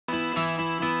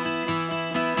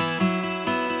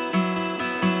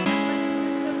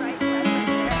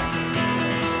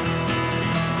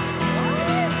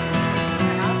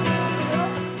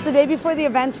the day before the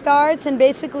event starts, and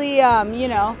basically, you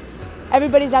know,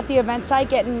 everybody's at the event site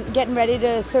getting ready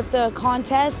to surf the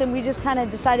contest, and we just kind of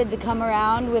decided to come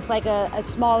around with like a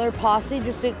smaller posse,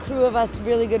 just a crew of us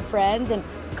really good friends, and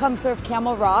come surf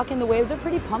Camel Rock, and the waves are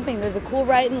pretty pumping. There's a cool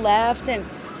right and left, and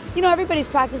you know, everybody's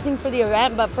practicing for the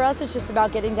event, but for us it's just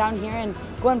about getting down here and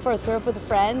going for a surf with the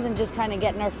friends and just kind of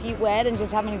getting our feet wet and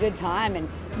just having a good time, and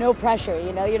no pressure,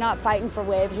 you know, you're not fighting for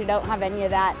waves, you don't have any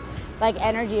of that like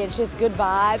energy, it's just good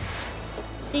vibe.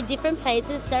 See different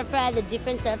places, surf at a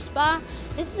different surf spot.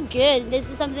 This is good. This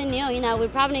is something new. You know, we're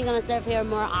probably gonna surf here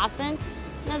more often.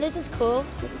 No, this is cool.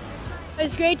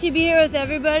 It's great to be here with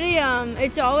everybody.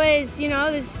 It's always, you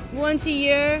know, this once a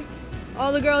year,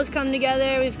 all the girls come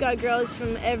together. We've got girls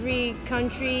from every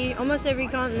country, almost every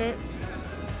continent.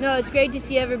 No, it's great to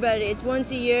see everybody. It's once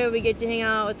a year. We get to hang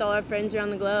out with all our friends around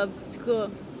the globe. It's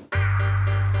cool.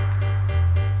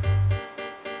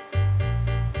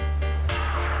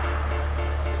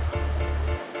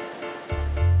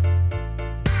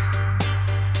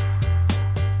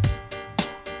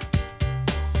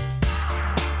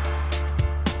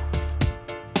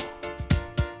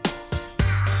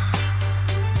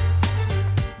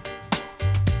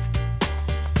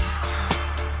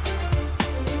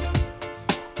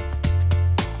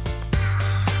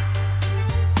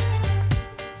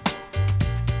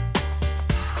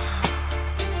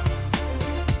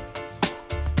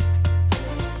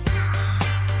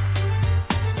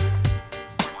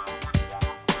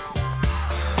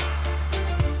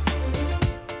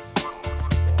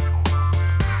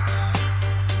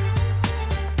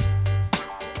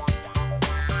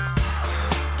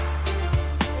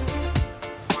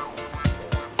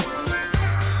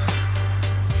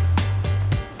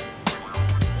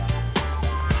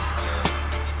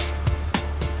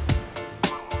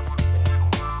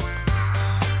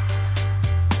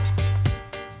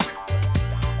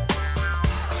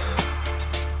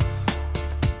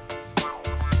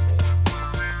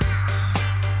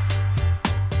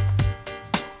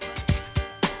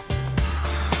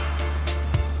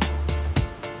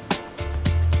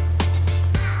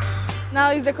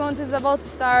 Now is the contest about to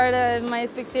start. My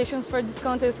expectations for this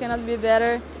contest cannot be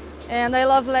better. And I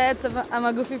love lets, I'm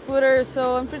a goofy footer,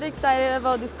 so I'm pretty excited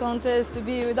about this contest, to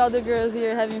be with all the girls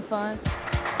here having fun.